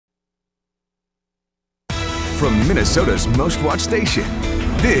from Minnesota's most watched station.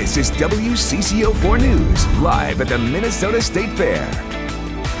 This is WCCO-4 News, live at the Minnesota State Fair.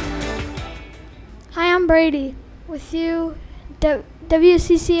 Hi, I'm Brady with you,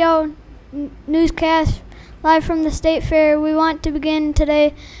 WCCO newscast live from the State Fair. We want to begin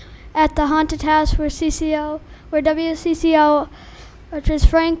today at the haunted house where WCCO, which is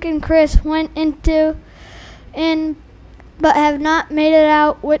Frank and Chris, went in but have not made it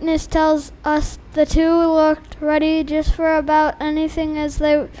out. Witness tells us the two looked ready just for about anything as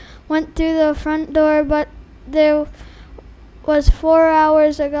they went through the front door, but there was 4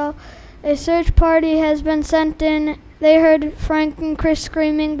 hours ago. A search party has been sent in. They heard Frank and Chris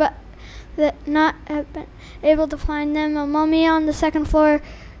screaming, but that not have been able to find them. A mummy on the second floor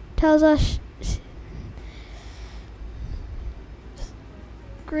tells us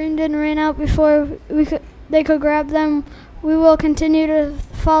screamed and ran out before they could grab them. We will continue to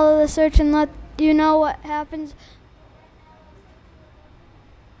follow the search and let you know what happens.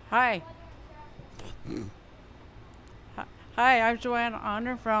 Hi. Hi, I'm Joanne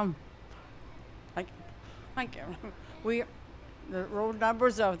Honor from the road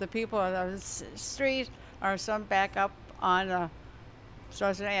numbers of the people on the street are some back up on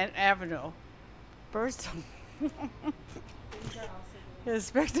Southern Avenue. First,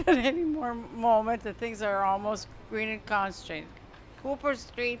 expected any more moment that things are almost green and concentrated. Cooper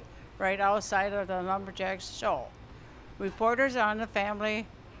Street, right outside of the Lumberjacks show. Reporters on the family,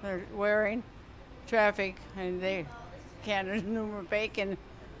 they're wearing traffic, and they can't enumerate bacon.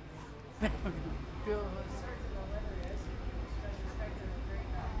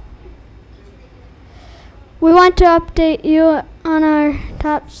 We want to update you on our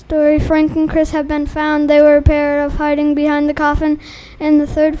top story. Frank and Chris have been found. They were a pair of hiding behind the coffin in the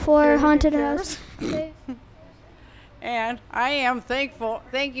third floor haunted house. And I am thankful.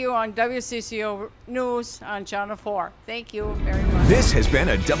 Thank you on WCCO News on Channel 4. Thank you very much. This has been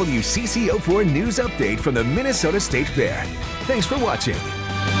a WCCO-4 News update from the Minnesota State Fair. Thanks for watching.